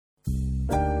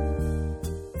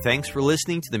Thanks for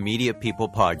listening to the Media People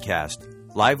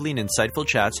Podcast, lively and insightful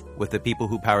chats with the people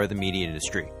who power the media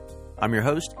industry. I'm your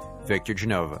host, Victor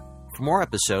Genova. For more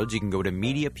episodes, you can go to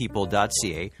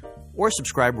mediapeople.ca or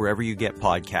subscribe wherever you get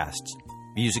podcasts.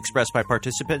 Views expressed by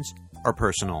participants are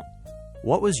personal.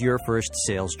 What was your first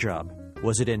sales job?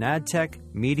 Was it in ad tech,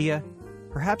 media?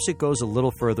 Perhaps it goes a little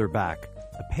further back.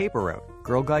 A paper route,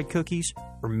 Girl Guide cookies,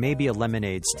 or maybe a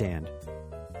lemonade stand.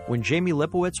 When Jamie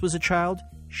Lipowitz was a child,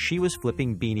 she was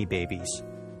flipping Beanie Babies.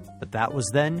 But that was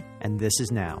then, and this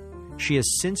is now. She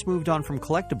has since moved on from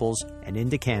collectibles and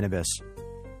into cannabis.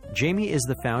 Jamie is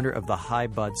the founder of the High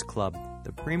Buds Club,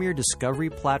 the premier discovery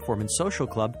platform and social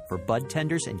club for bud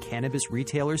tenders and cannabis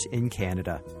retailers in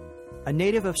Canada. A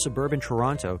native of suburban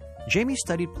Toronto, Jamie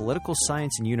studied political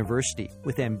science in university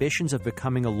with ambitions of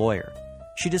becoming a lawyer.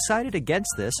 She decided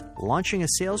against this, launching a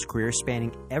sales career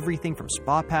spanning everything from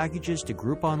spa packages to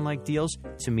Groupon-like deals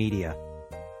to media.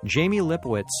 Jamie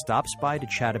Lipowitz stops by to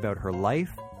chat about her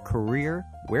life, career,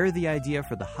 where the idea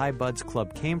for the High Buds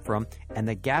Club came from, and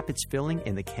the gap it's filling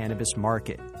in the cannabis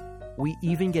market. We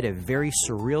even get a very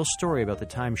surreal story about the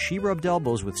time she rubbed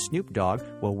elbows with Snoop Dogg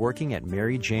while working at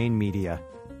Mary Jane Media.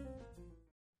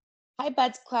 High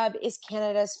Buds Club is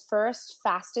Canada's first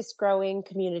fastest growing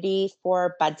community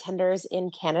for bud tenders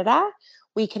in Canada.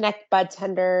 We connect bud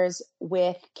tenders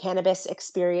with cannabis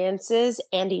experiences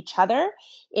and each other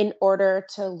in order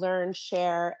to learn,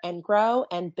 share, and grow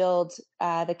and build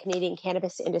the Canadian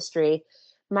cannabis industry.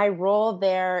 My role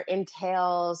there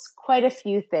entails quite a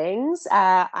few things.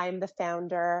 I'm the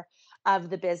founder of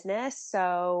the business,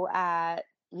 so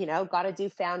got to do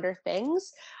founder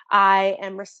things. I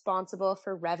am responsible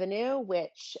for revenue,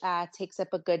 which takes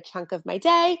up a good chunk of my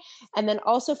day. And then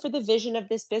also for the vision of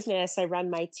this business, I run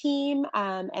my team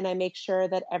and I make sure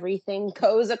that everything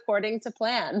goes according to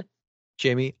plan.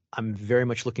 Jamie, I'm very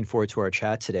much looking forward to our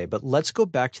chat today, but let's go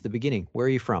back to the beginning. Where are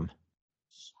you from?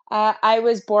 I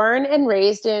was born and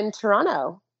raised in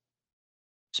Toronto.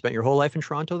 Spent your whole life in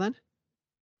Toronto then?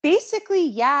 Basically,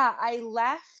 yeah. I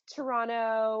left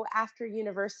Toronto after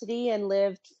university and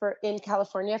lived in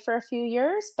California for a few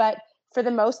years, but for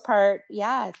the most part,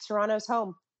 yeah, Toronto's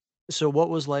home. So what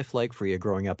was life like for you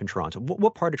growing up in Toronto?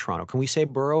 What part of Toronto? Can we say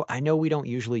borough? I know we don't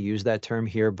usually use that term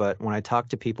here, but when I talk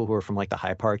to people who are from like the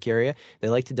High Park area, they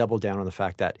like to double down on the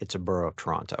fact that it's a borough of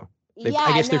Toronto.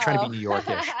 I guess they're trying to be New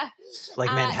Yorkish,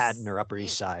 like Manhattan or Upper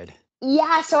East Side.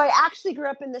 Yeah, so I actually grew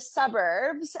up in the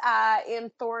suburbs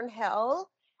in Thornhill.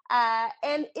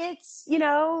 And it's,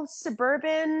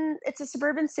 suburban, it's a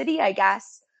suburban city, I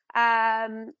guess.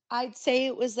 I'd say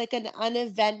it was like an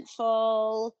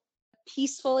uneventful,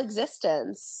 peaceful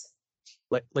existence.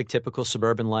 Like typical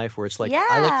suburban life where it's like, yeah.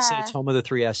 I like to say it's home of the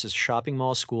three S's: shopping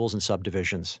malls, schools, and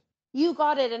subdivisions. You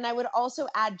got it. And I would also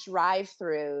add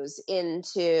drive-throughs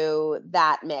into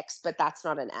that mix, but that's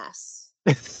not an S.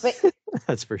 But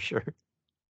that's for sure.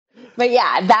 But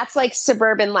yeah, that's like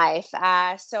suburban life.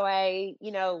 So I,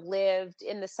 lived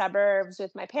in the suburbs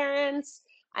with my parents.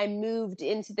 I moved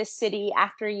into the city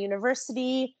after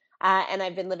university, and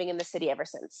I've been living in the city ever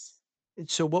since.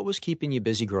 So what was keeping you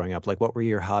busy growing up? Like, what were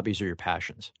your hobbies or your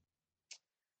passions?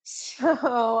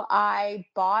 So I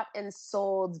bought and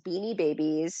sold Beanie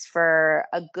Babies for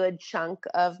a good chunk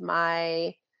of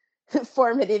my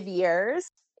formative years.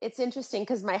 It's interesting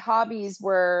because my hobbies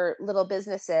were little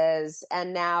businesses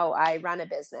and now I run a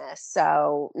business.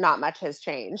 So not much has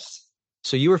changed.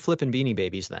 So you were flipping Beanie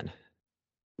Babies then?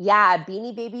 Yeah,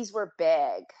 Beanie Babies were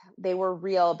big. They were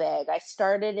real big. I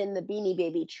started in the Beanie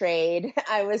Baby trade.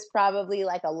 I was probably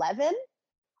like 11.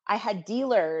 I had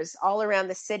dealers all around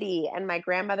the city and my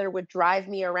grandmother would drive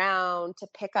me around to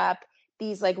pick up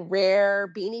these like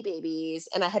rare Beanie Babies,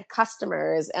 and I had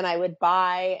customers and I would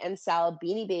buy and sell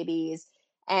Beanie Babies.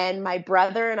 And my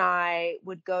brother and I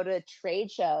would go to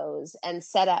trade shows and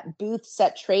set up booths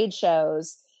at trade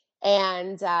shows.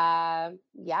 And I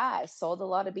sold a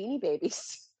lot of Beanie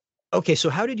Babies. Okay, so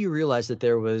how did you realize that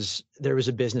there was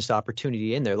a business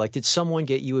opportunity in there? Like, did someone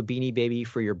get you a Beanie Baby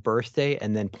for your birthday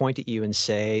and then point at you and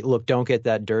say, look, don't get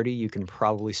that dirty. You can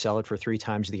probably sell it for 3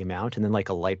 times the amount. And then like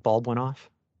a light bulb went off?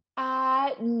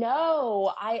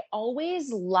 No, I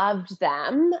always loved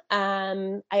them.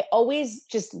 I always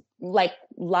just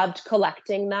loved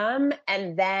collecting them.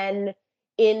 And then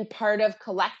in part of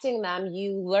collecting them,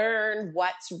 you learn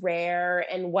what's rare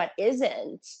and what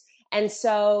isn't. And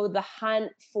so the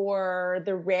hunt for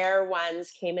the rare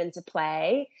ones came into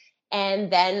play.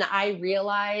 And then I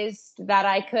realized that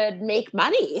I could make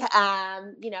money,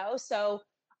 so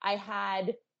I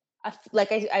had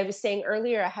like I was saying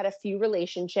earlier, I had a few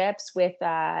relationships with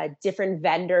different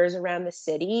vendors around the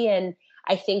city, and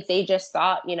I think they just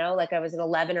thought, like I was an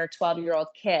 11 or 12-year-old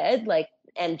kid, like,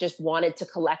 and just wanted to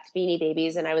collect Beanie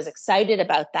Babies, and I was excited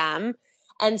about them.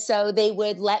 And so they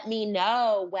would let me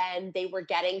know when they were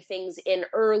getting things in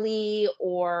early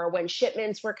or when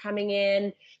shipments were coming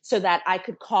in so that I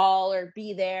could call or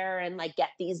be there and like get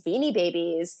these Beanie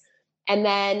Babies. And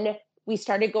then we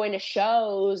started going to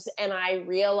shows and I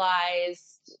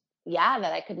realized, yeah,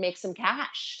 that I could make some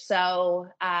cash. So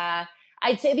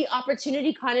I'd say the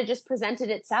opportunity kind of just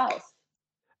presented itself.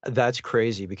 That's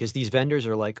crazy because these vendors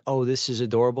are like, oh, this is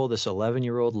adorable. This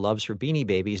 11-year-old loves her Beanie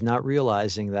Babies, not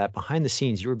realizing that behind the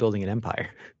scenes, you were building an empire.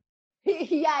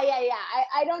 Yeah.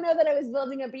 I don't know that I was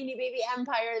building a Beanie Baby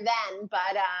empire then,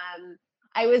 but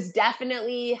I was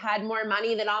definitely had more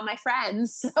money than all my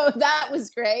friends. So that was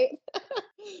great.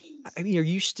 I mean, are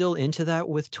you still into that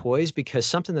with toys? Because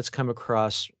something that's come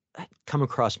across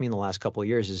me in the last couple of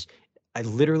years is I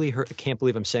literally heard, I can't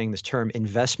believe I'm saying this term,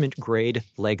 investment grade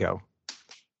Lego.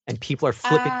 And people are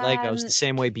flipping Legos the Um,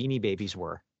 same way Beanie Babies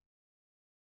were.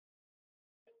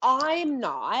 I'm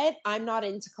not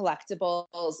into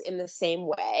collectibles in the same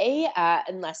way,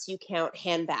 unless you count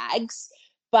handbags.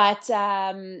 But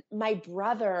my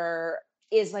brother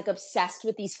is like obsessed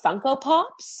with these Funko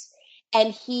Pops,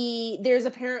 and there's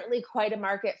apparently quite a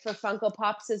market for Funko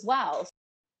Pops as well.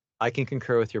 I can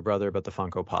concur with your brother about the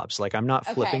Funko Pops. Like, I'm not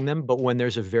flipping Okay. them, but when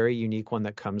there's a very unique one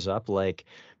that comes up, like,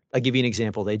 I'll give you an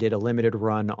example. They did a limited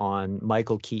run on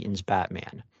Michael Keaton's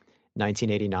Batman,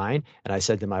 1989. And I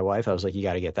said to my wife, I was like, you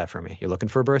got to get that for me. You're looking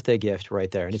for a birthday gift right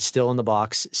there. And it's still in the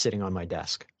box sitting on my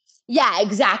desk. Yeah,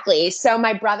 exactly. So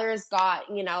my brother's got,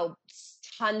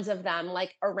 tons of them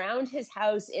like around his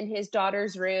house in his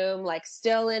daughter's room, like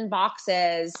still in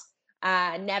boxes,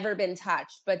 never been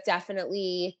touched, but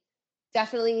definitely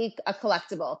a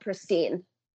collectible, pristine.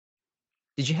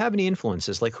 Did you have any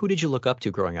influences? Like, who did you look up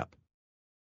to growing up?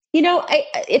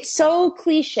 It's so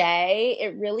cliche,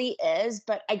 it really is,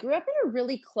 but I grew up in a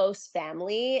really close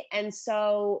family. And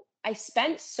so I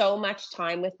spent so much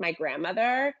time with my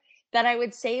grandmother that I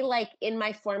would say, like, in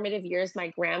my formative years, my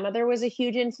grandmother was a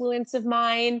huge influence of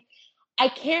mine. I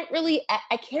can't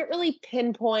really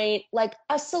pinpoint like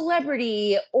a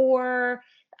celebrity or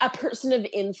a person of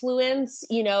influence,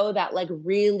 that like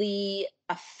really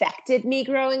affected me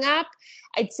growing up.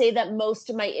 I'd say that most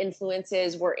of my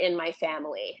influences were in my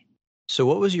family. So,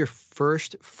 what was your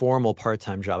first formal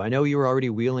part-time job? I know you were already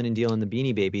wheeling and dealing the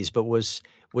Beanie Babies, but was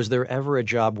there ever a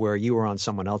job where you were on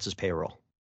someone else's payroll?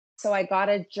 So I got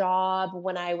a job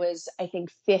when I was, I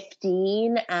think,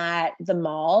 15 at the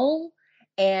mall.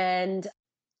 And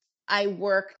I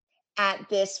worked at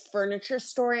this furniture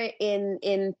store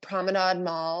in Promenade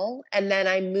Mall, and then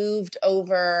I moved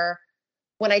over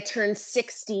when I turned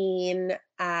 16.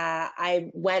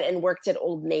 I went and worked at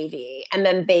Old Navy, and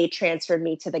then they transferred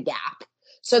me to the Gap.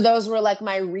 So those were like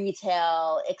my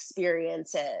retail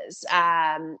experiences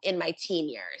in my teen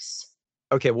years.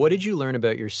 Okay, what did you learn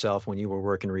about yourself when you were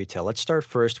working retail? Let's start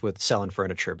first with selling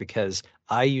furniture because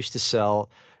I used to sell,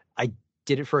 I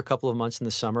did it for a couple of months in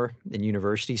the summer in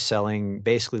university, selling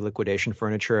basically liquidation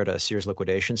furniture at a Sears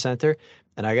liquidation center.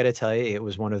 And I got to tell you, it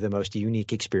was one of the most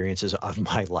unique experiences of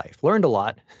my life. Learned a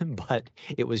lot, but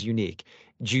it was unique.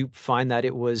 Did you find that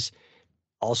it was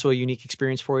also a unique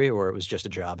experience for you, or it was just a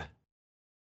job?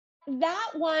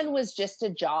 That one was just a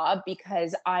job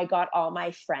because I got all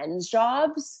my friends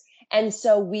jobs. And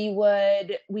so we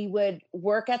would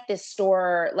work at this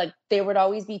store, like there would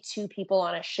always be two people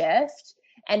on a shift,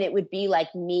 and it would be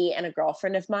like me and a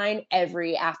girlfriend of mine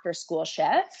every after school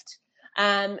shift.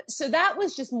 So that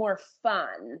was just more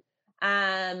fun.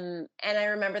 And I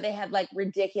remember they had like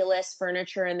ridiculous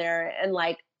furniture in there, and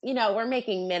like, we're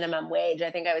making minimum wage.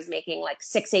 I think I was making like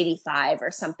 6.85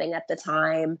 or something at the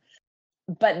time.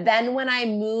 But then when I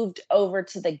moved over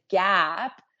to the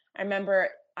Gap, I remember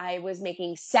I was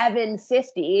making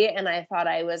 750 and I thought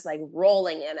I was like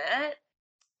rolling in it.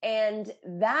 And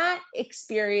that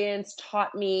experience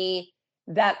taught me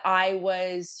that I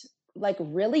was like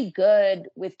really good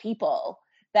with people,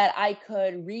 that I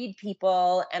could read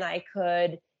people and I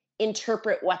could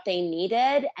interpret what they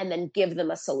needed and then give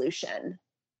them a solution.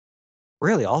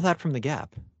 Really, all that from the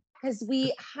Gap. Because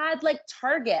we had like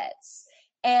targets,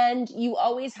 and you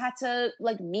always had to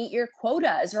like meet your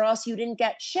quotas or else you didn't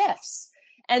get shifts.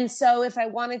 And so if I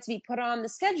wanted to be put on the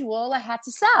schedule, I had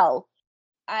to sell.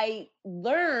 I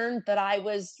learned that I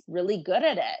was really good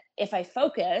at it if I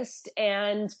focused,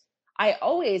 and I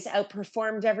always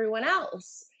outperformed everyone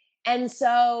else. And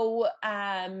so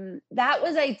that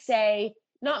was, I'd say,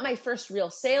 not my first real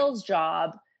sales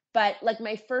job, but like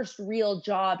my first real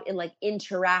job in like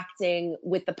interacting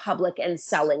with the public and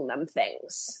selling them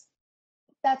things.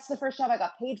 That's the first job I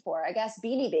got paid for. I guess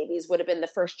Beanie Babies would have been the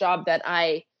first job that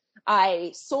I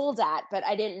sold at, but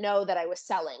I didn't know that I was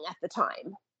selling at the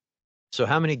time. So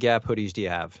how many Gap hoodies do you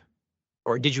have?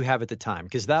 Or did you have at the time?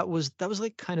 Because that was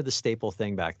like kind of the staple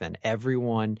thing back then.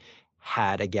 Everyone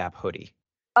had a Gap hoodie.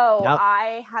 Oh, Now,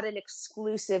 I had an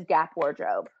exclusive Gap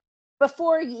wardrobe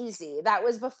before Yeezy. That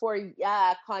was before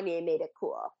Kanye made it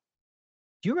cool.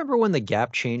 do you remember when the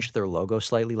Gap changed their logo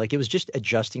slightly? Like it was just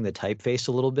adjusting the typeface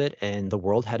a little bit and the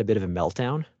world had a bit of a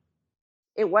meltdown?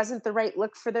 It wasn't the right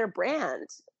look for their brand.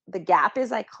 The Gap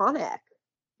is iconic.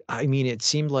 I mean, it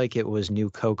seemed like it was new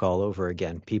Coke all over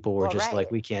again. People were Well, just like,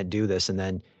 right. we can't do this. And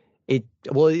then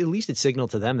well, at least it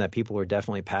signaled to them that people were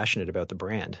definitely passionate about the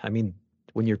brand. I mean,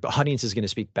 when your audience is going to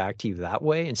speak back to you that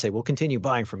way and say, we'll continue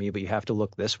buying from you, but you have to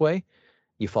look this way,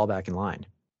 you fall back in line.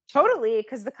 Totally,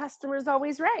 because the customer's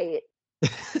always right.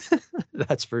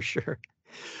 That's for sure.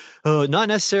 Not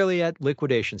necessarily at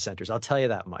liquidation centers, I'll tell you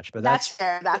that much, but That's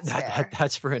fair. That's fair.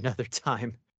 that's for another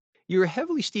time. You were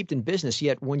heavily steeped in business,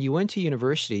 yet when you went to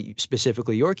university,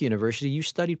 specifically York University, you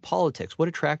studied politics. What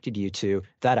attracted you to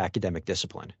that academic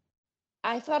discipline?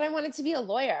 I thought I wanted to be a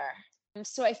lawyer.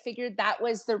 So I figured that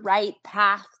was the right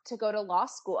path to go to law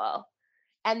school.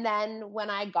 And then when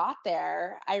I got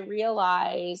there, I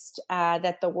realized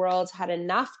that the world had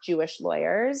enough Jewish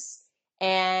lawyers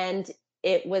and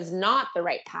it was not the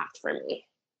right path for me.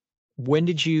 When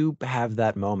did you have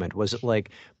that moment? Was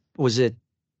it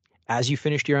as you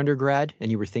finished your undergrad and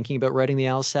you were thinking about writing the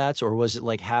LSATs, or was it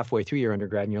like halfway through your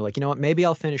undergrad and you're like, you know what, maybe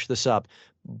I'll finish this up,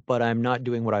 but I'm not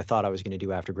doing what I thought I was going to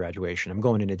do after graduation. I'm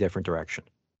going in a different direction.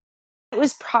 It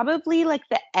was probably like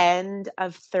the end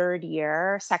of third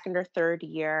year, second or third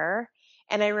year.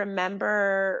 And I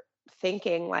remember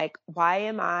thinking, like, why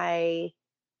am I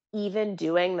even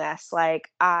doing this? Like,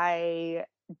 I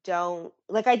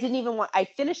didn't even I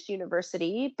finished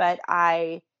university, but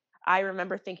I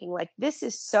remember thinking, like, this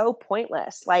is so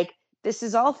pointless. Like, this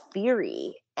is all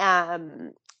theory.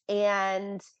 And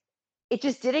it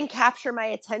just didn't capture my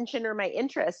attention or my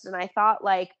interest. And I thought,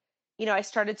 like, I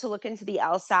started to look into the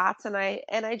LSATs, and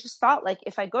I just thought, like,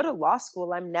 if I go to law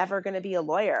school, I'm never going to be a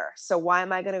lawyer. So why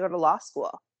am I going to go to law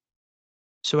school?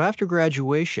 So after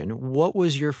graduation, what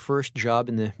was your first job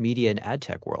in the media and ad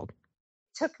tech world?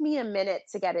 Took me a minute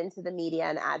to get into the media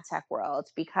and ad tech world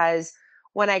because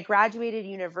when I graduated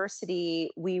university,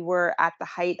 we were at the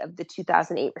height of the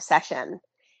 2008 recession.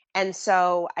 And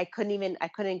so I couldn't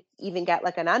even get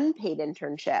like an unpaid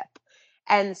internship.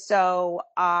 And so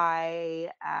a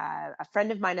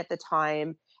friend of mine at the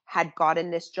time had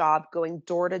gotten this job going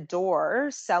door to door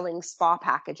selling spa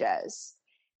packages.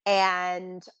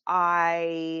 And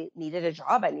I needed a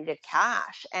job, I needed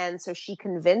cash. And so she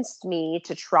convinced me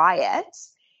to try it.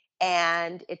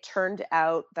 And it turned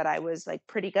out that I was like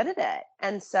pretty good at it.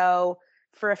 And so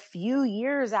for a few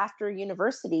years after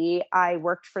university, I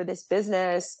worked for this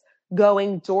business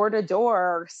going door to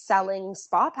door selling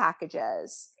spa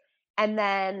packages. And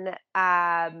then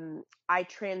I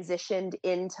transitioned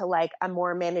into like a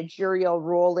more managerial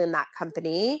role in that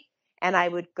company. And I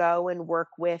would go and work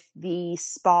with the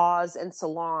spas and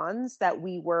salons that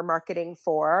we were marketing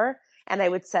for. And I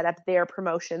would set up their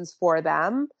promotions for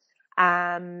them.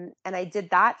 And I did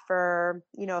that for,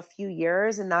 a few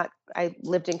years. And that I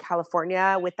lived in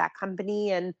California with that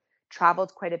company and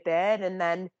traveled quite a bit. And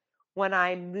then when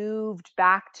I moved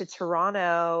back to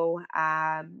Toronto,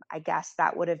 I guess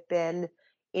that would have been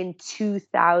in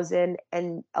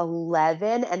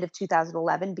 2011, end of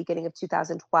 2011, beginning of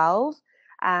 2012.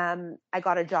 I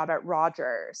got a job at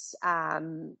Rogers,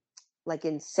 like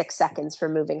in 6 seconds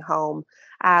from moving home,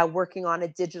 working on a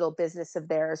digital business of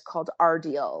theirs called R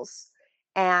Deals.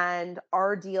 And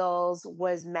R Deals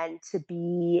was meant to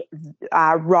be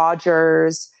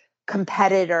Rogers'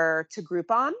 competitor to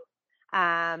Groupon.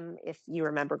 If you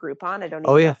remember Groupon, I don't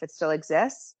Oh even know yeah, if it still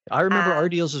exists. I remember our Um,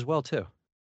 deals as well too.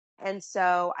 and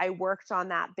so I worked on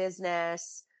that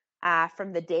business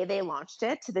from the day they launched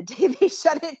it to the day they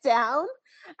shut it down.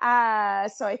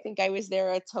 So I think I was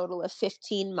there a total of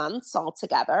 15 months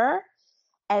altogether.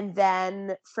 And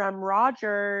then from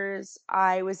Rogers,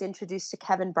 I was introduced to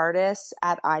Kevin Bardis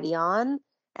at Ideon.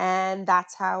 And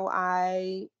that's how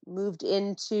I moved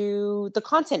into the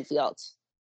content field.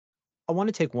 I want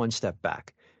to take one step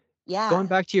back. Yeah. Going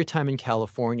back to your time in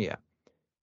California,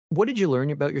 what did you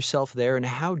learn about yourself there, and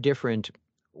how different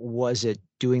was it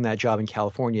doing that job in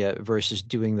California versus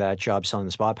doing that job selling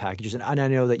the spa packages? And I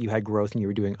know that you had growth and you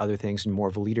were doing other things and more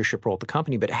of a leadership role at the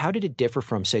company, but how did it differ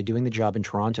from, say, doing the job in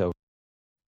Toronto?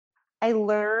 I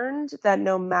learned that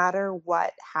no matter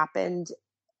what happened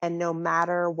and no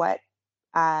matter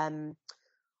um,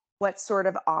 what sort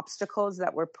of obstacles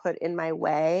that were put in my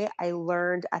way, I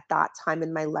learned at that time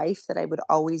in my life that I would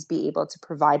always be able to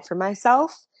provide for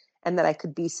myself and that I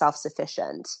could be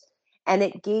self-sufficient. And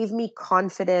it gave me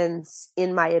confidence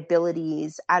in my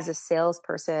abilities as a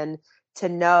salesperson to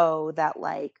know that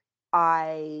like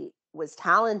I was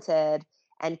talented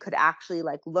and could actually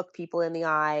like look people in the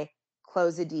eye,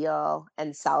 close a deal,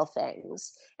 and sell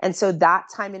things. And so that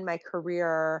time in my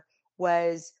career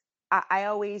was, I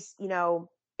always,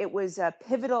 it was a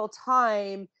pivotal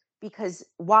time because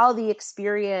while the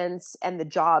experience and the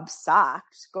job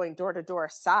sucked, going door to door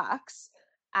sucks,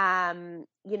 I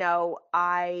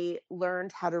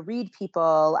learned how to read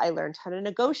people. I learned how to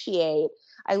negotiate.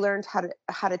 I learned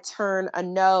how to turn a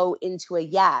no into a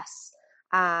yes.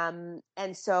 And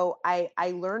so I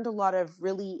learned a lot of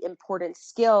really important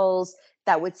skills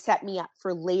that would set me up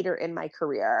for later in my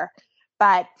career.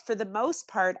 But for the most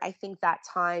part, I think that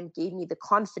time gave me the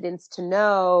confidence to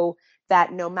know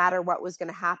that no matter what was going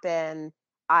to happen,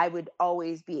 I would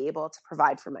always be able to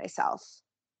provide for myself.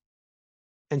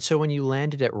 And so when you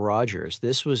landed at Rogers,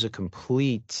 this was can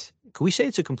we say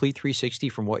it's a complete 360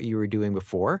 from what you were doing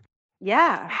before?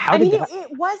 Yeah. How I did mean, that?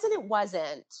 it was and it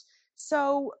wasn't.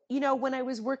 So, when I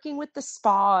was working with the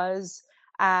spas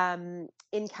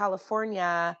in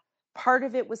California, part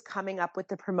of it was coming up with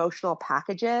the promotional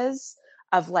packages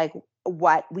of like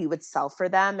what we would sell for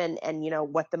them and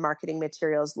what the marketing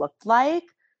materials looked like.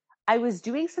 I was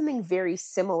doing something very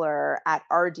similar at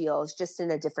our deals, just in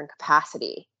a different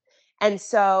capacity. And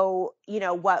so,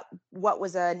 what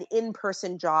was an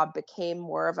in-person job became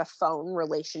more of a phone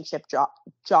relationship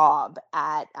job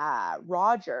at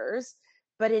Rogers.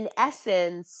 But in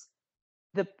essence,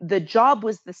 the job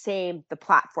was the same. The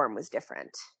platform was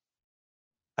different.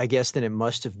 I guess then it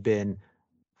must have been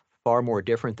far more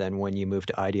different than when you moved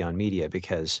to Ideon Media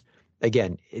because,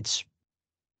 again,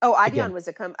 Oh, again.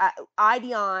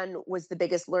 Ideon was the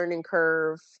biggest learning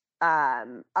curve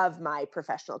of my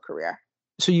professional career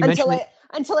So you until mentioned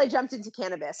that. I jumped into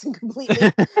cannabis and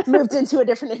completely moved into a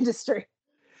different industry.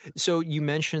 So you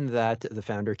mentioned that the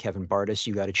founder, Kevin Bardis,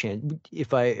 you got a chance.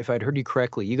 If I'd heard you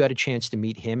correctly, you got a chance to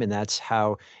meet him, and that's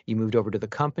how you moved over to the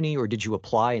company, or did you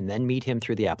apply and then meet him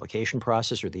through the application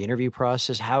process or the interview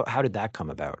process? How did that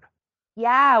come about?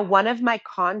 Yeah, one of my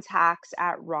contacts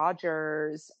at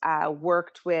Rogers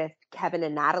worked with Kevin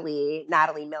and Natalie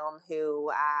Milne,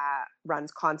 who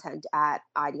runs content at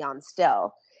Ideon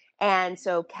still. And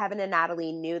so Kevin and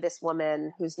Natalie knew this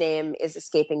woman whose name is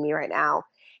escaping me right now.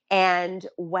 And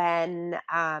when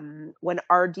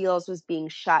our deals was being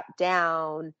shut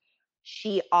down,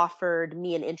 she offered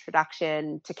me an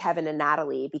introduction to Kevin and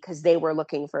Natalie because they were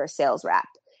looking for a sales rep.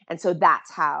 And so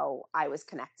that's how I was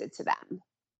connected to them.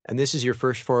 And this is your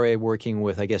first foray working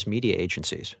with, I guess, media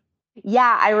agencies.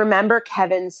 Yeah, I remember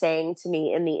Kevin saying to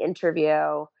me in the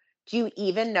interview, "Do you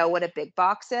even know what a big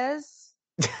box is?"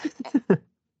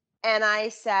 And I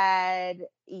said,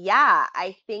 "Yeah,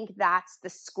 I think that's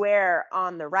the square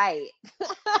on the right."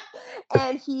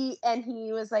 and he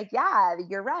was like, "Yeah,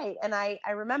 you're right." And I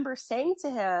remember saying to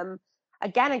him,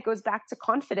 again, it goes back to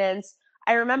confidence.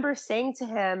 I remember saying to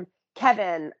him,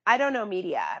 "Kevin, I don't know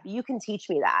media. You can teach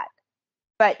me that.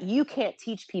 But you can't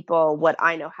teach people what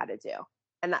I know how to do,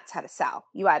 and that's how to sell.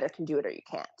 You either can do it or you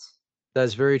can't."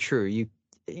 That's very true.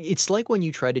 It's like when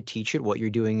you try to teach it, what you're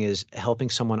doing is helping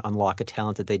someone unlock a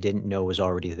talent that they didn't know was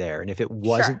already there. And if it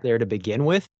wasn't Sure. there to begin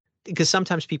with, because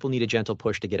sometimes people need a gentle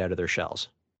push to get out of their shells.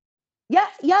 Yeah,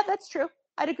 yeah, that's true.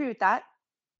 I'd agree with that.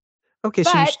 Okay,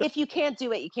 so But if you can't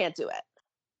do it, you can't do it.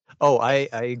 oh, I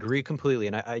agree completely.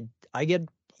 And I get,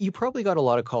 you probably got a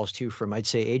lot of calls too from, I'd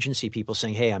say, agency people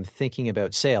saying, hey, I'm thinking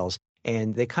about sales.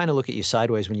 And they kind of look at you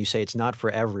sideways when you say it's not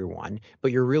for everyone,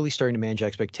 but you're really starting to manage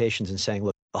expectations and saying,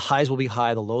 look, the highs will be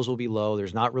high, the lows will be low.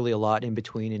 There's not really a lot in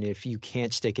between. And if you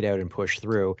can't stick it out and push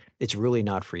through, it's really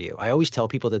not for you. I always tell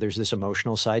people that there's this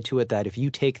emotional side to it, that if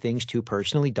you take things too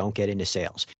personally, don't get into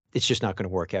sales. It's just not going to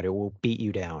work out. It will beat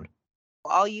you down.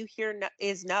 All you hear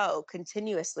is no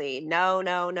continuously. No,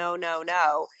 no, no, no,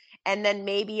 no. And then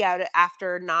maybe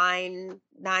after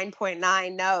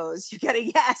 9.9 no's, you get a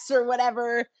yes or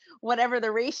whatever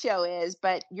the ratio is,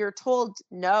 but you're told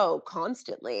no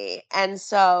constantly. And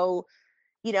so,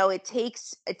 it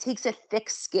takes a thick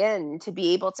skin to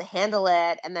be able to handle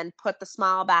it and then put the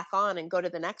smile back on and go to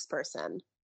the next person.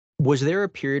 Was there a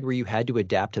period where you had to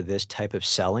adapt to this type of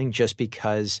selling just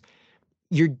because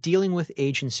you're dealing with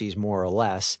agencies more or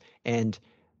less, and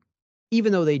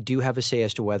even though they do have a say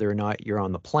as to whether or not you're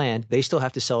on the plan, they still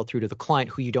have to sell it through to the client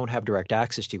who you don't have direct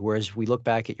access to. Whereas we look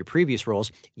back at your previous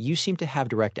roles, you seem to have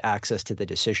direct access to the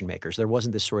decision makers. There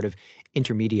wasn't this sort of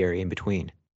intermediary in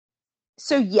between.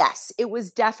 So yes, it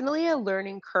was definitely a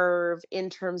learning curve in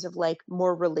terms of like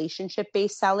more relationship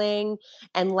based selling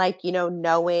and like,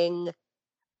 knowing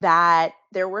that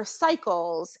there were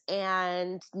cycles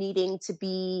and needing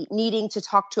to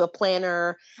talk to a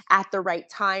planner at the right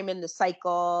time in the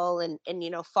cycle and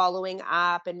following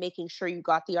up and making sure you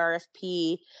got the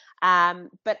RFP.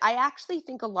 But I actually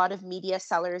think a lot of media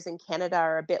sellers in Canada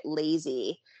are a bit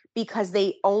lazy because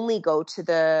they only go to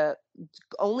the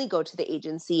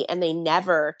agency and they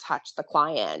never touch the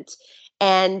client.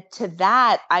 And to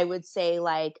that, I would say,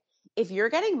 like, if you're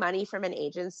getting money from an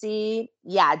agency,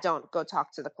 yeah, don't go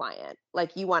talk to the client.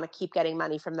 Like, you want to keep getting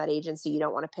money from that agency. You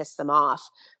don't want to piss them off.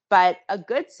 But a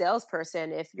good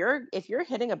salesperson, if you're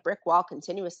hitting a brick wall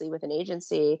continuously with an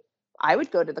agency, I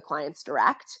would go to the clients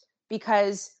direct,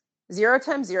 because 0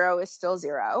 times 0 is still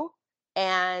 0.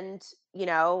 And,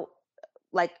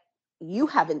 like, you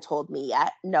haven't told me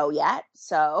yet, no yet.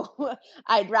 So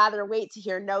I'd rather wait to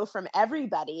hear no from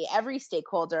everybody, every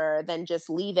stakeholder, than just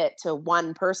leave it to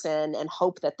one person and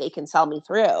hope that they can sell me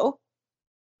through.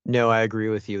 No, I agree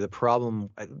with you. The problem,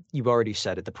 you've already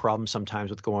said it, the problem sometimes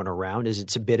with going around is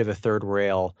it's a bit of a third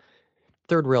rail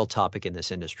topic in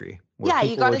this industry where Yeah, you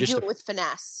people got are to just, do it with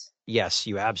finesse. yes,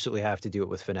 you absolutely have to do it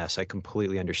with finesse. I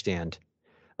completely understand.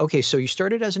 Okay, so you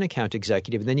started as an account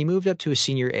executive, and then you moved up to a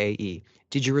senior AE.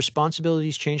 Did your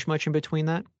responsibilities change much in between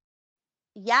that?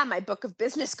 Yeah, my book of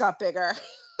business got bigger.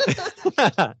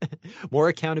 More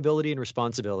accountability and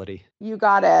responsibility. You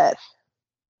got it.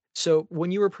 So,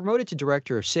 when you were promoted to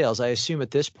director of sales, I assume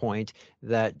at this point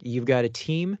that you've got a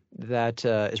team that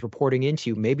is reporting into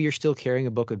you. Maybe you're still carrying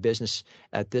a book of business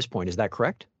at this point. Is that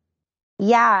correct?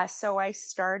 Yeah, so I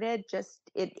started just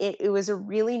it was a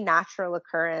really natural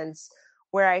occurrence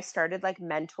where I started like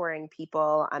mentoring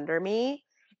people under me.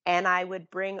 And I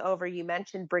would bring over, you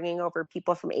mentioned bringing over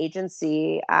people from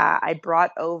agency. I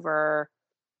brought over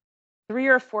 3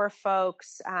 or 4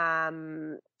 folks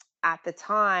at the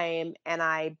time, and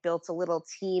I built a little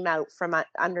team out from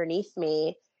underneath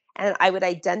me. And I would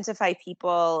identify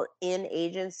people in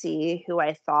agency who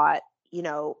I thought, you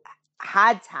know,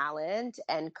 had talent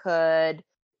and could,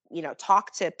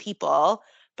 talk to people,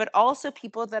 but also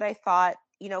people that I thought,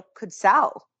 could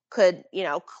sell, could,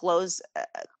 close.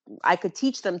 I could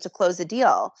teach them to close a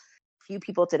deal. Few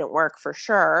people didn't work for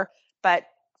sure, but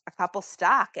a couple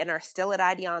stuck and are still at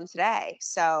IDEON today.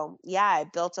 So yeah, I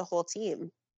built a whole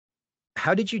team.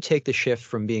 How did you take the shift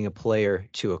from being a player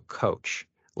to a coach?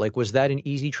 Like, was that an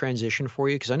easy transition for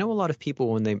you? Because I know a lot of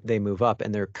people when they move up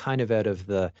and they're kind of out of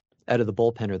the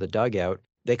bullpen or the dugout,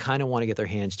 they kind of want to get their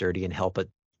hands dirty and help, but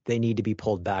they need to be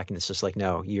pulled back. And it's just like,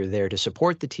 no, you're there to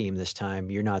support the team this time.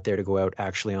 You're not there to go out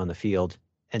actually on the field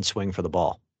and swing for the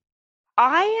ball.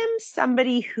 I am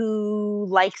somebody who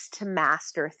likes to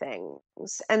master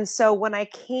things. And so when I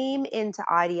came into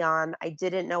IDEON, I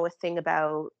didn't know a thing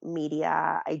about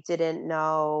media. I didn't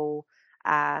know,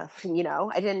 I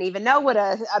didn't even know what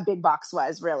a big box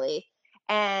was really.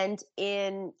 And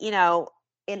in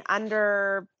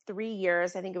under 3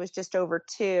 years, I think it was just over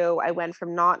two, I went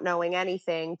from not knowing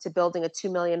anything to building a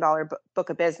 $2 million book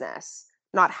of business,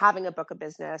 not having a book of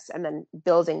business, and then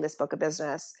building this book of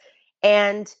business.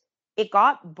 And it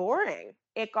got boring.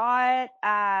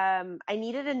 I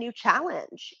needed a new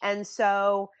challenge. And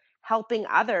so helping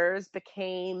others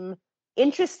became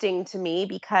interesting to me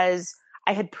because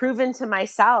I had proven to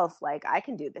myself, like, I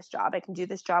can do this job. I can do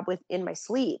this job within my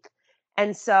sleep.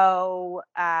 And so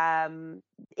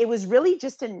it was really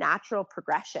just a natural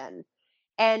progression.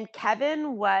 And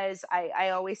Kevin was, I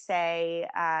always say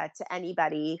to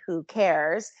anybody who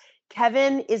cares,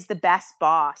 Kevin is the best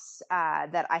boss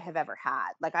that I have ever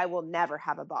had. Like, I will never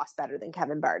have a boss better than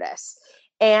Kevin Bardis.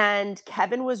 And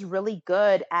Kevin was really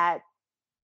good at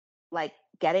like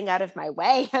getting out of my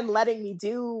way and letting me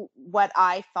do what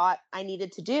I thought I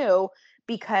needed to do,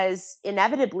 because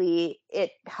inevitably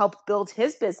it helped build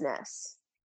his business.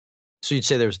 So you'd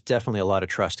say there's definitely a lot of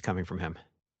trust coming from him.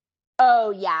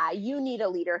 Oh yeah, you need a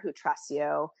leader who trusts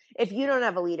you. If you don't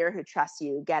have a leader who trusts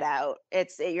you, get out.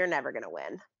 You're never going to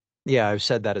win. Yeah, I've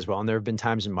said that as well. And there have been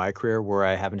times in my career where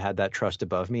I haven't had that trust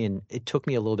above me, and it took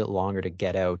me a little bit longer to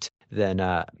get out than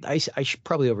I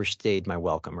probably overstayed my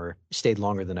welcome or stayed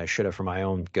longer than I should have for my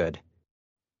own good.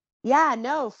 Yeah,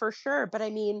 no, for sure. But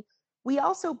I mean, we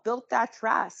also built that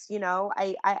trust.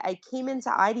 I came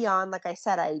into IDEON, like I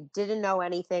said, I didn't know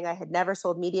anything. I had never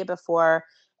sold media before.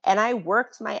 And I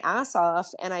worked my ass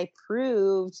off and I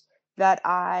proved that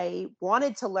I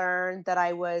wanted to learn, that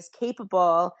I was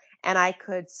capable and I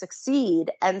could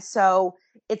succeed. And so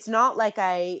it's not like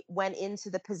I went into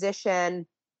the position,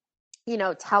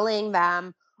 telling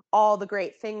them, all the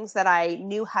great things that I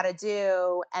knew how to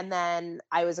do. And then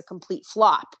I was a complete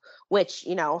flop, which,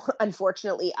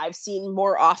 unfortunately I've seen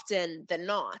more often than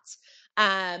not.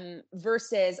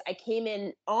 Versus I came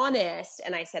in honest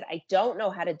and I said, I don't know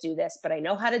how to do this, but I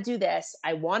know how to do this.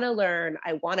 I want to learn,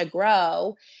 I want to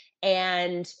grow.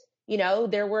 And,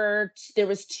 there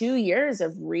was 2 years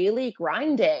of really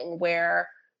grinding where,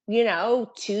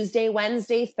 Tuesday,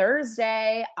 Wednesday,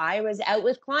 Thursday, I was out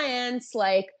with clients,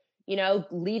 like,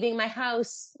 leaving my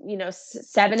house,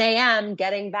 7 a.m.,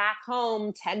 getting back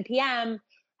home 10 p.m.,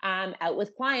 out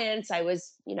with clients. I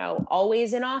was,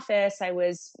 always in office. I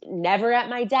was never at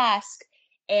my desk.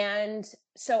 And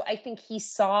so I think he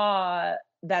saw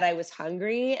that I was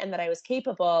hungry and that I was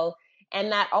capable, and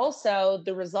that also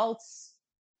the results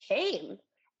came.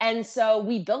 And so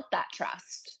we built that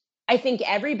trust. I think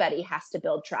everybody has to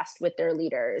build trust with their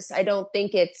leaders. I don't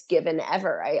think it's given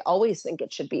ever. I always think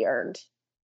it should be earned.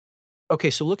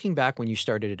 Okay, so looking back when you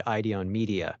started at Ideon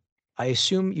Media, I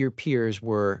assume your peers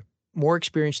were more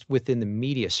experienced within the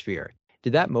media sphere.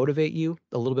 Did that motivate you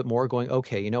a little bit more going,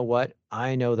 okay, you know what?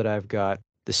 I know that I've got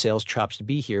the sales chops to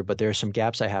be here, but there are some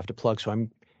gaps I have to plug. So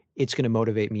it's going to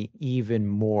motivate me even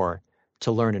more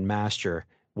to learn and master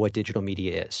what digital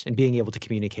media is and being able to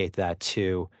communicate that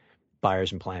to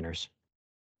buyers and planners.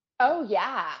 Oh,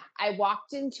 yeah. I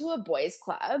walked into a boys'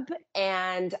 club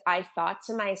and I thought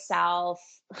to myself,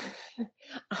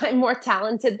 I'm more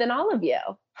talented than all of you.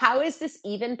 How is this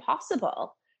even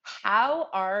possible? How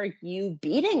are you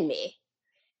beating me?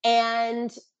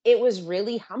 And it was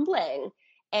really humbling.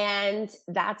 And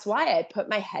that's why I put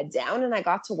my head down and I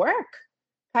got to work,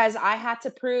 because I had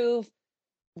to prove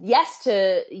yes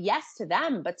to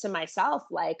them, but to myself,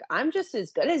 like, I'm just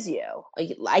as good as you.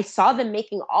 Like, I saw them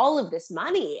making all of this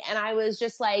money and I was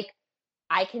just like,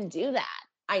 I can do that.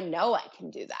 I know I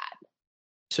can do that.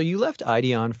 So you left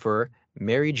Ideon for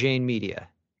Mary Jane Media.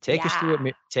 Yeah. Take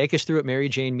us through what Mary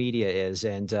Jane Media is,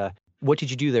 and what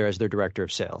did you do there as their director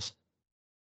of sales?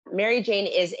 Mary Jane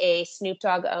is a Snoop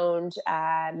Dogg owned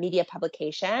media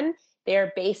publication.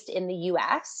 They're based in the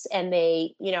US and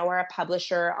they, are a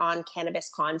publisher on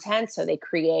cannabis content. So they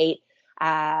create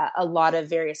a lot of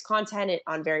various content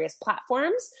on various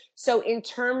platforms. So in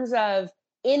terms of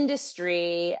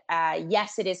industry,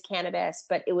 yes, it is cannabis,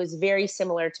 but it was very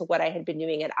similar to what I had been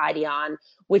doing at Ideon,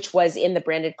 which was in the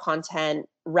branded content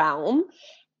realm.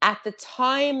 At the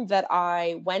time that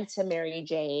I went to Mary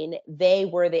Jane, they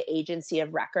were the agency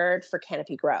of record for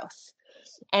Canopy Growth.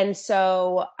 And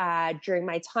so during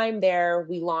my time there,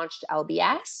 we launched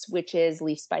LBS, which is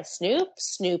Leafs by Snoop,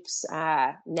 Snoop's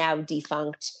now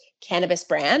defunct cannabis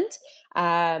brand.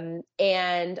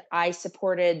 And I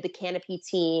supported the Canopy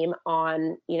team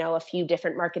on, a few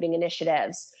different marketing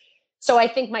initiatives. So I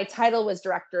think my title was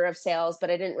director of sales,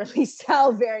 but I didn't really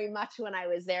sell very much when I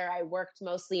was there. I worked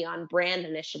mostly on brand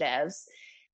initiatives.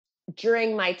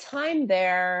 During my time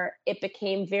there, it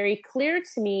became very clear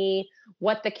to me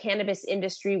what the cannabis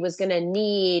industry was going to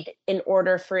need in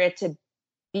order for it to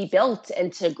be built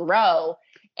and to grow.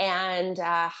 And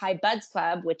High Buds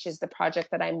Club, which is the project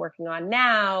that I'm working on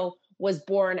now, was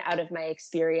born out of my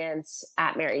experience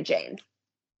at Mary Jane.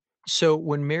 So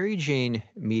when Mary Jane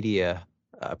Media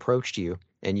approached you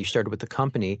and you started with the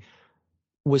company,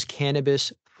 was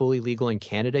cannabis fully legal in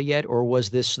Canada yet, or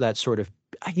was this that sort of,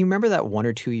 you remember that 1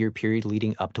 or 2 year period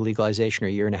leading up to legalization, or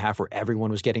a year and a half, where everyone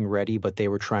was getting ready, but they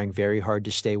were trying very hard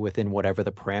to stay within whatever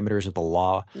the parameters of the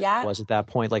law was at that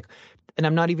point? Like, and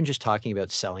I'm not even just talking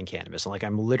about selling cannabis.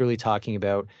 I'm literally talking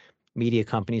about media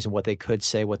companies and what they could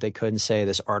say, what they couldn't say.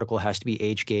 This article has to be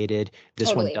age gated. This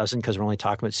Totally. one doesn't, because we're only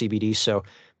talking about CBD. So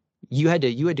you had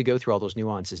to go through all those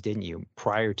nuances, didn't you,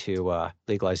 prior to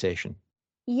legalization?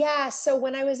 Yeah. So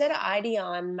when I was at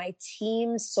Ideon, my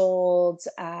team sold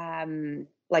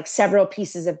like several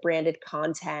pieces of branded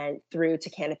content through to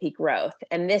Canopy Growth.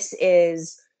 And this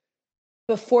is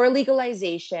before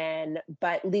legalization,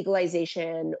 but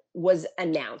legalization was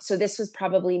announced. So this was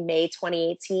probably May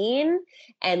 2018,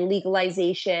 and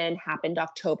legalization happened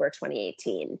October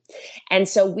 2018. And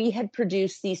so we had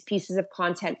produced these pieces of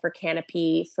content for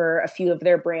Canopy for a few of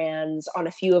their brands on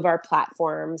a few of our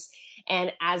platforms.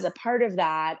 And as a part of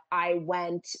that, I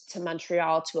went to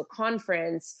Montreal to a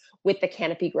conference with the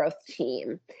Canopy Growth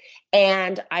team.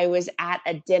 And I was at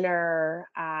a dinner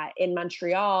in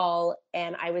Montreal,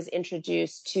 and I was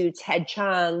introduced to Ted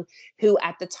Chung, who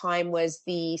at the time was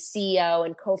the CEO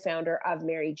and co-founder of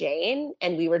Mary Jane.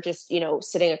 And we were just,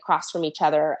 sitting across from each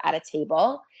other at a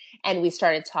table, and we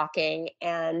started talking.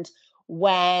 And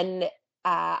when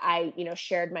I,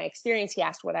 shared my experience, he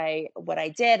asked what I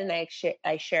did, and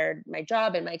I shared my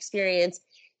job and my experience.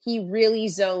 He really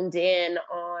zoned in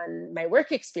on on my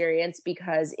work experience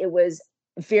because it was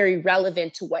very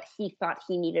relevant to what he thought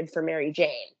he needed for Mary Jane.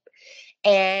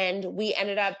 And we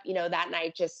ended up, that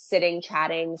night just sitting,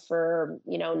 chatting for,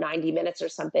 90 minutes or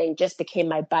something, just became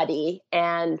my buddy.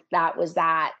 And that was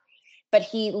that. But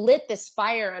he lit this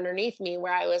fire underneath me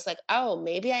where I was like, oh,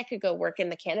 maybe I could go work in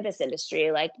the cannabis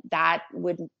industry. Like that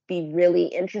would be really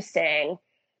interesting.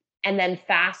 And then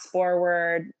fast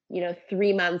forward,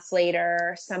 3 months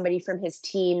later, somebody from his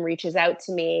team reaches out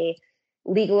to me.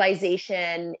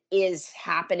 Legalization is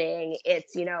happening.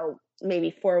 It's,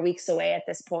 maybe 4 weeks away at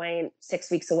this point,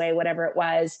 6 weeks away, whatever it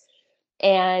was.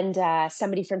 And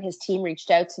somebody from his team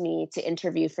reached out to me to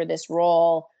interview for this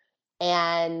role.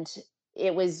 And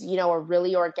it was, a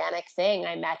really organic thing.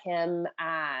 I met him.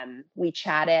 We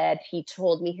chatted. He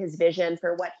told me his vision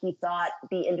for what he thought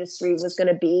the industry was going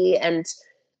to be. And,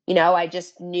 I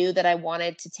just knew that I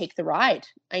wanted to take the ride.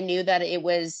 I knew that it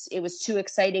was too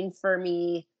exciting for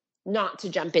me not to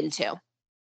jump into.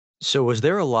 So was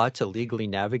there a lot to legally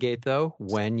navigate, though,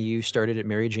 when you started at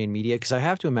Mary Jane Media? Because I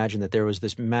have to imagine that there was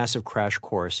this massive crash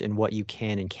course in what you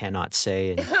can and cannot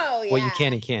say and what you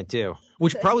can and can't do,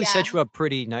 which probably set you up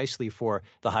pretty nicely for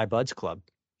the High Buds Club,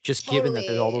 just given that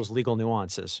there's all those legal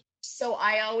nuances. So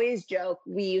I always joke,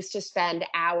 we used to spend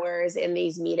hours in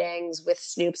these meetings with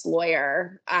Snoop's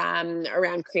lawyer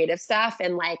around creative stuff.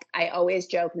 And like, I always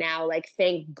joke now, like,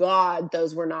 thank God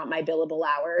those were not my billable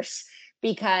hours,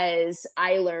 because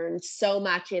I learned so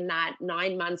much in that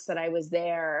 9 months that I was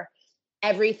there.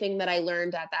 Everything that I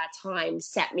learned at that time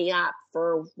set me up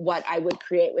for what I would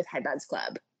create with High Buds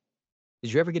Club.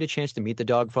 Did you ever get a chance to meet the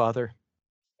dog father?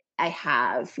 I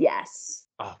have, yes.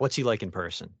 Oh, what's he like in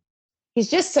person? He's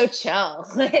just so chill.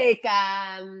 Like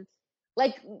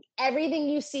everything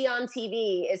you see on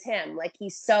TV is him. Like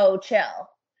he's so chill.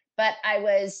 But I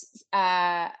was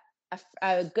a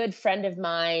good friend of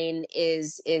mine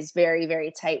is very,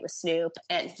 very tight with Snoop,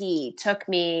 and he took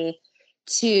me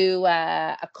to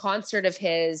a concert of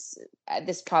his.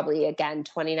 This probably again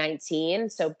 2019,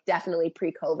 so definitely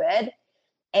pre-COVID.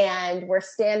 And we're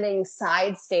standing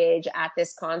side stage at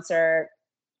this concert,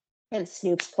 and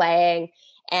Snoop's playing,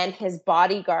 and his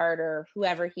bodyguard or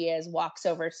whoever he is walks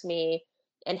over to me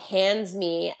and hands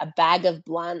me a bag of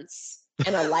blunts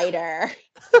and a lighter.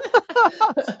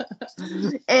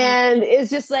 And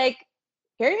it's just like,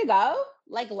 here you go,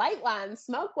 like light one,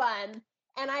 smoke one.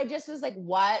 And I just was like,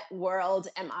 what world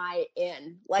am I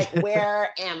in? Like, where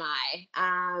am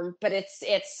I? But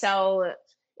it's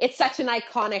such an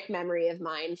iconic memory of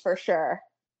mine for sure.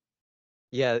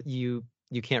 Yeah, you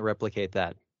can't replicate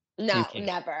that. No,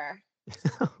 never.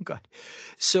 Oh, God.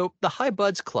 So the High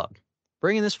Buds Club,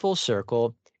 bringing this full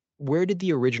circle, where did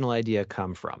the original idea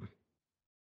come from?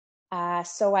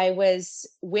 So I was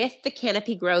with the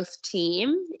Canopy Growth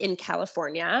team in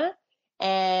California,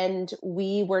 and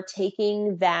we were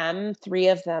taking them, 3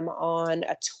 of them, on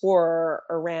a tour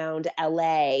around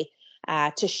LA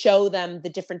to show them the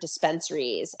different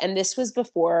dispensaries. And this was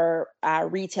before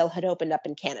retail had opened up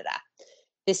in Canada.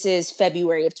 This is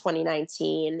February of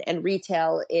 2019, and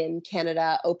retail in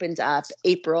Canada opened up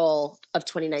April of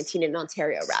 2019, in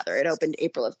Ontario, rather. It opened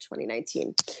April of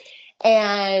 2019.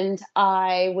 And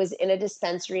I was in a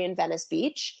dispensary in Venice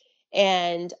Beach,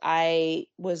 and I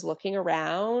was looking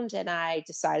around, and I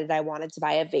decided I wanted to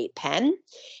buy a vape pen.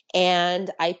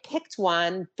 And I picked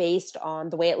one based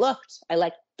on the way it looked. I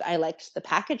liked the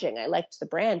packaging. I liked the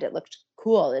brand. It looked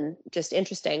cool and just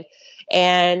interesting.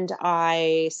 And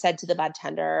I said to the bud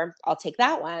tender, I'll take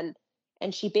that one.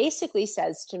 And she basically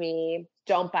says to me,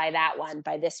 don't buy that one,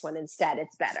 buy this one instead.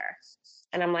 It's better.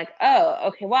 And I'm like, oh,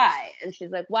 okay, why? And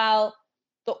she's like, well,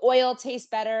 the oil tastes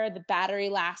better, the battery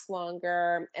lasts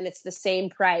longer, and it's the same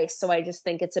price. So I just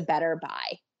think it's a better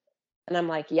buy. And I'm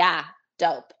like, yeah,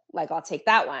 dope. Like, I'll take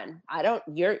that one.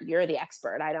 You're the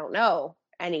expert. I don't know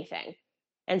anything.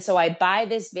 And so I buy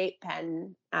this vape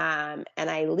pen and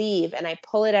I leave, and I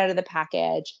pull it out of the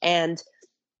package, and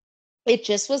it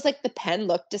just was like the pen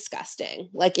looked disgusting.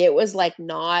 Like it was like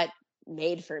not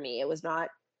made for me. It was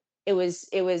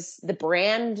the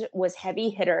brand was Heavy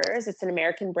Hitters. It's an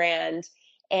American brand.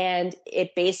 And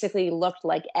it basically looked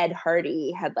like Ed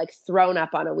Hardy had like thrown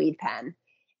up on a weed pen.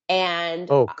 And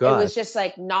it was just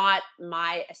like not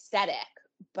my aesthetic,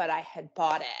 but I had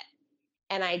bought it.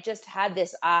 And I just had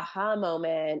this aha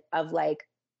moment of like,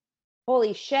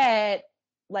 holy shit,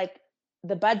 like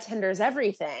the bud tender is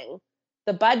everything.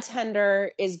 The bud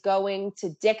tender is going to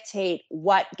dictate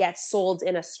what gets sold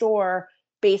in a store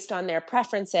based on their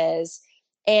preferences.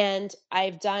 And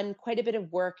I've done quite a bit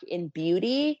of work in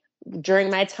beauty during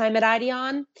my time at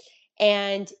Ideon.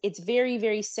 And it's very,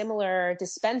 very similar.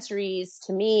 Dispensaries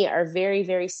to me are very,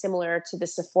 very similar to the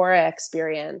Sephora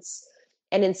experience.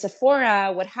 And in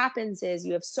Sephora, what happens is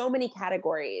you have so many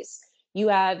categories. You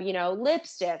have,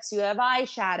 lipsticks, you have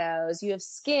eyeshadows, you have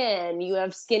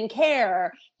skin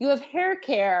care, you have hair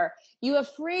care, you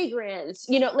have fragrance,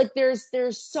 like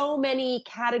there's so many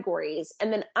categories.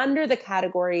 And then under the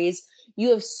categories, you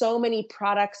have so many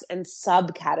products and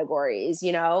subcategories.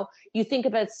 You think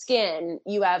about skin,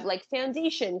 you have like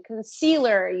foundation,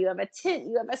 concealer, you have a tint,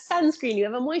 you have a sunscreen, you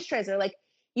have a moisturizer. Like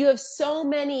you have so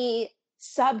many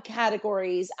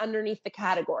subcategories underneath the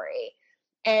category.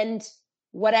 And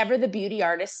whatever the beauty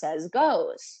artist says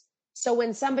goes. So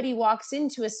when somebody walks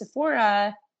into a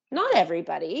Sephora, not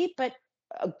everybody, but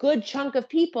a good chunk of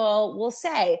people will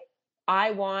say,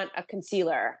 I want a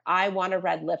concealer. I want a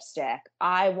red lipstick.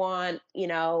 I want,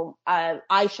 a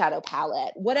eyeshadow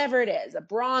palette, whatever it is, a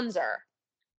bronzer.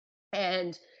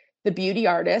 And the beauty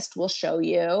artist will show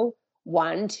you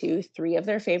 1, 2, 3 of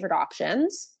their favorite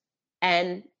options,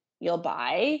 and you'll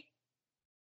buy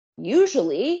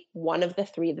usually one of the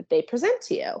 3 that they present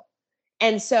to you.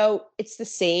 And so it's the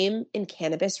same in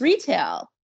cannabis retail.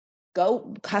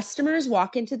 Customers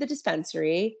walk into the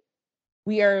dispensary.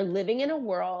 We are living in a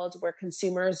world where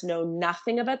consumers know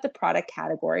nothing about the product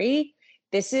category.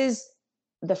 This is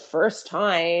the first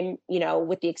time,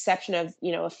 with the exception of,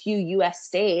 a few US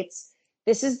states,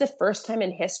 this is the first time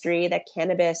in history that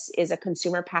cannabis is a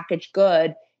consumer packaged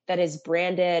good that is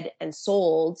branded and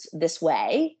sold this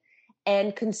way.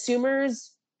 And consumers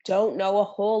don't know a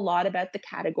whole lot about the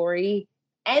category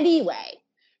anyway.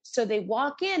 So they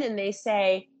walk in and they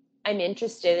say, I'm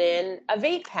interested in a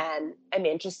vape pen. I'm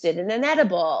interested in an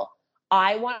edible.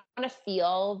 I want to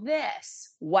feel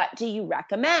this. What do you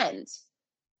recommend?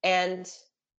 And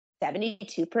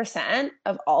 72%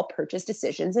 of all purchase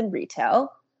decisions in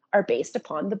retail are based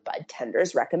upon the bud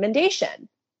tender's recommendation.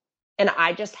 And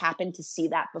I just happened to see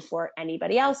that before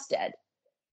anybody else did.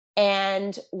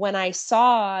 And when I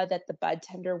saw that the bud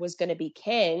tender was going to be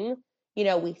king,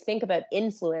 we think about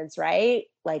influence, right?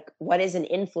 Like, what is an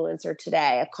influencer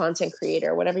today? A content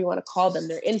creator, whatever you want to call them,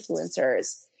 they're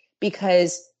influencers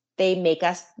because they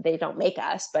don't make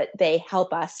us, but they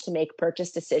help us to make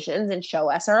purchase decisions and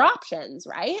show us our options,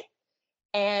 right?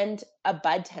 And a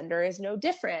bud tender is no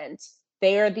different.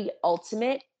 They are the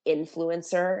ultimate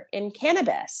influencer in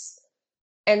cannabis.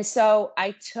 And so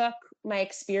I took my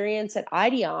experience at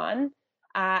Ideon.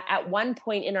 At one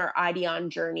point in my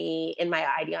Ideon journey,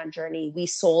 we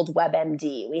sold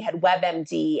WebMD. We had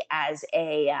WebMD as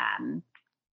a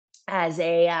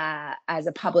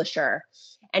publisher,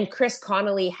 and Chris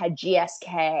Connolly had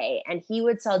GSK, and he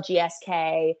would sell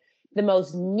GSK the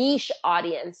most niche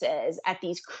audiences at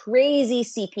these crazy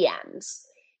CPMs.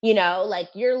 Like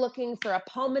you're looking for a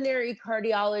pulmonary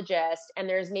cardiologist and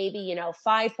there's maybe,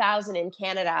 5,000 in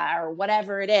Canada or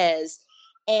whatever it is.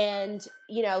 And,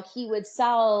 he would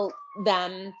sell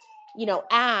them,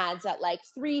 ads at like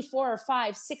 $300, $400,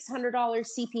 $500,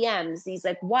 $600 CPMs, these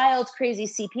like wild, crazy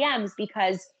CPMs,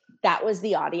 because that was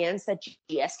the audience that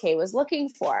GSK was looking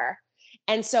for.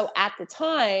 And so at the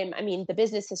time, the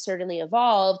business has certainly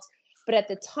evolved, but at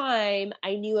the time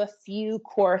I knew a few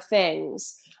core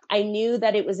things. I knew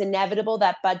that it was inevitable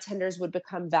that bud tenders would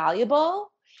become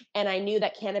valuable, and I knew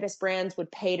that cannabis brands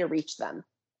would pay to reach them.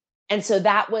 And so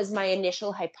that was my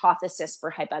initial hypothesis for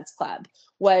Hi Buds Club,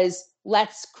 was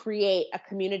let's create a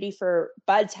community for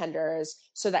bud tenders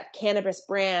so that cannabis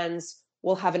brands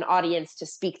will have an audience to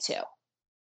speak to.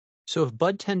 So if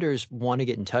bud tenders want to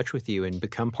get in touch with you and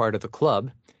become part of the club,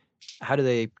 how do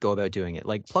they go about doing it?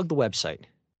 Like, plug the website.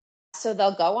 So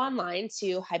they'll go online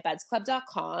to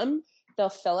hibudsclub.com. They'll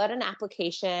fill out an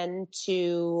application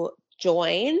to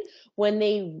join. When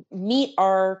they meet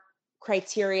our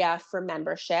criteria for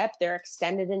membership, they're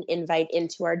extended an invite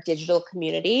into our digital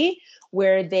community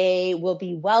where they will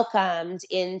be welcomed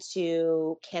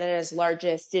into Canada's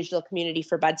largest digital community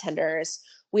for bud tenders.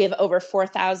 We have over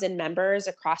 4,000 members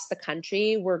across the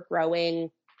country. We're growing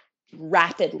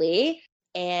rapidly,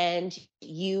 and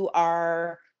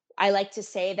I like to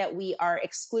say that we are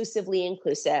exclusively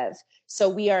inclusive. So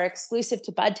we are exclusive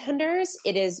to bud tenders.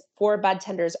 It is for bud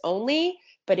tenders only.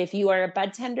 But if you are a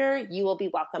bud tender, you will be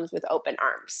welcomed with open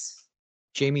arms.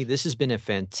 Jamie, this has been a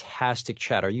fantastic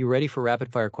chat. Are you ready for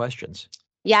rapid fire questions?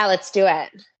 Yeah, let's do it.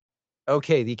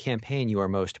 Okay, the campaign you are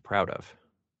most proud of.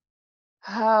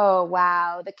 Oh,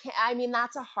 wow.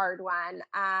 That's a hard one.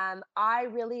 I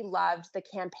really loved the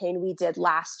campaign we did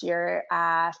last year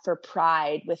for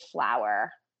Pride with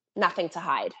Flower. Nothing to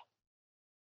hide.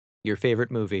 Your favorite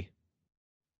movie?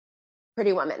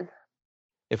 Pretty Woman.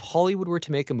 If Hollywood were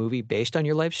to make a movie based on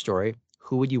your life story,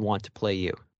 who would you want to play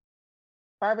you?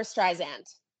 Barbara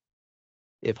Streisand.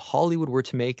 If Hollywood were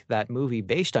to make that movie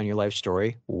based on your life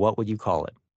story, what would you call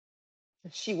it?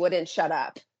 She Wouldn't Shut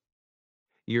Up.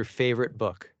 Your favorite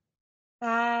book?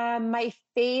 My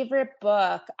favorite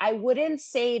book. I wouldn't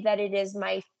say that it is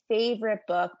my favorite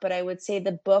book, but I would say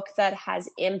the book that has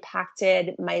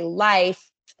impacted my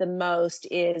life the most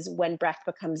is When Breath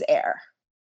Becomes Air.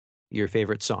 Your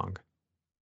favorite song?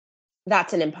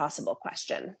 That's an impossible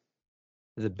question.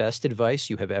 The best advice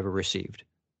you have ever received?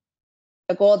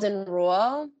 The golden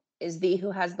rule is thee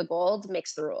who has the gold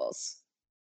makes the rules.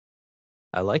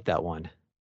 I like that one.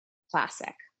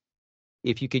 Classic.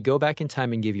 If you could go back in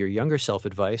time and give your younger self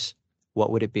advice,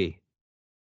 what would it be?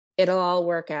 It'll all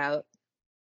work out.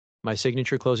 My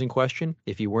signature closing question,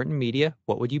 if you weren't in media,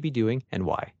 what would you be doing and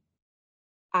why?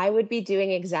 I would be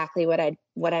doing exactly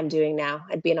what I'm doing now.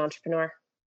 I'd be an entrepreneur.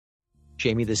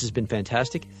 Jamie, this has been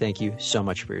fantastic. Thank you so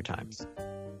much for your time.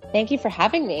 Thank you for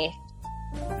having me.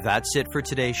 That's it for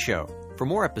today's show. For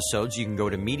more episodes, you can go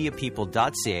to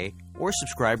mediapeople.ca or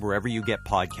subscribe wherever you get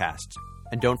podcasts.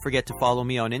 And don't forget to follow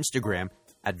me on Instagram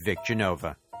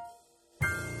 @VicGenova.